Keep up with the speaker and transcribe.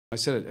I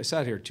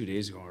sat here 2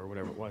 days ago or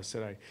whatever it was. I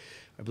said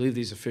I believe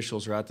these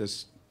officials are at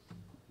this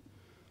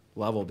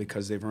level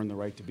because they've earned the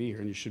right to be here,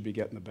 and you should be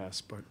getting the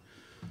best. But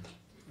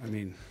I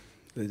mean,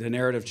 the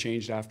narrative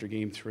changed after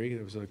Game 3.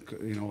 There was a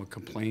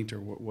complaint or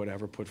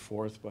whatever put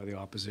forth by the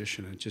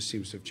opposition, and it just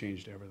seems to have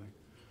changed everything.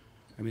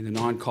 I mean, the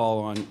non-call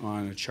on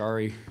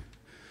Achari,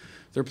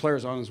 their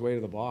player's on his way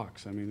to the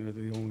box. I mean, they're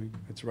the only.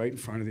 It's right in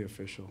front of the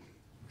official.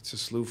 It's a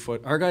slew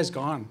foot. Our guy's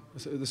gone.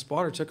 The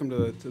spotter took him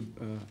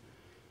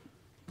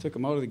took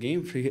him out of the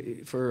game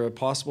for a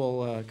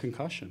possible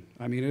concussion.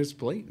 I mean, it's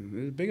blatant. It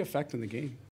had a big effect in the game.